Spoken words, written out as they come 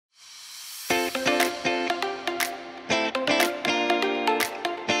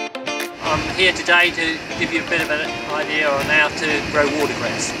I'm here today to give you a bit of an idea on how to grow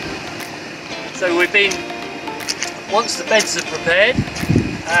watercress. So once the beds are prepared,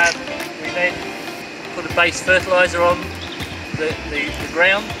 we then put a base fertiliser on the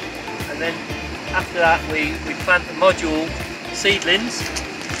ground, and then after that we plant the module seedlings,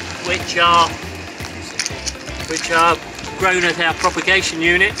 which are grown at our propagation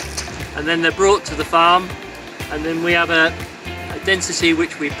unit, and then they're brought to the farm, and then we have a density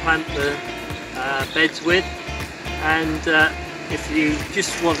which we plant the beds with. And if you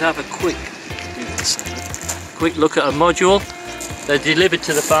just want to have a quick look at a module, they're delivered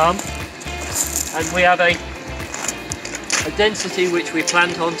to the farm, and we have a density which we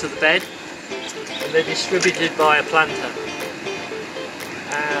plant onto the bed, and they're distributed by a planter.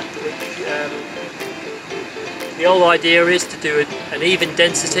 The whole idea is to do an even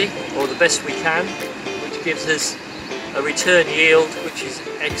density, or the best we can, which gives us a return yield which is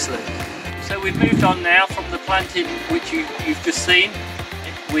excellent. So we've moved on now from the planting which you've just seen.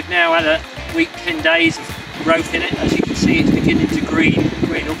 We've now had a week, 10 days of growth in it. As you can see, it's beginning to green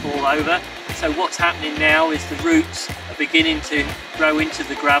up all over. So what's happening now is the roots are beginning to grow into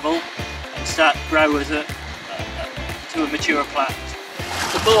the gravel and start to grow to a mature plant.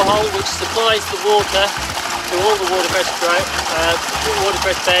 The borehole which supplies the water to all the watercress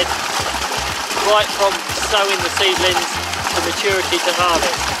bed, right from sowing the seedlings to maturity to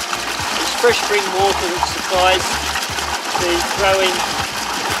harvest. It's fresh spring water which supplies the growing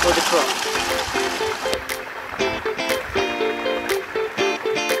for the crop.